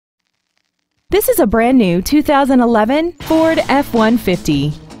This is a brand new 2011 Ford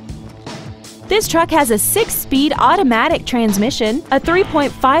F-150. This truck has a 6-speed automatic transmission, a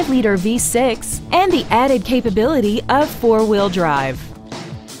 3.5-liter V6, and the added capability of 4-wheel drive.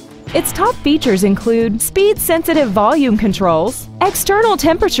 Its top features include speed-sensitive volume controls, external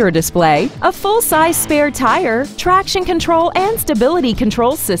temperature display, a full-size spare tire, traction control and stability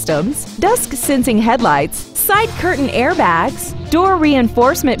control systems, dusk-sensing headlights, side curtain airbags, door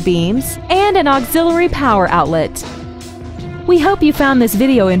reinforcement beams, and an auxiliary power outlet. We hope you found this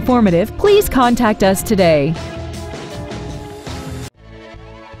video informative. Please contact us today.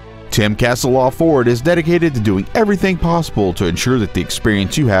 Tim Castellaw Ford is dedicated to doing everything possible to ensure that the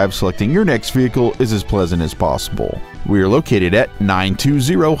experience you have selecting your next vehicle is as pleasant as possible. We are located at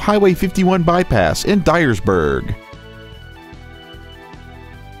 920 Highway 51 Bypass in Dyersburg.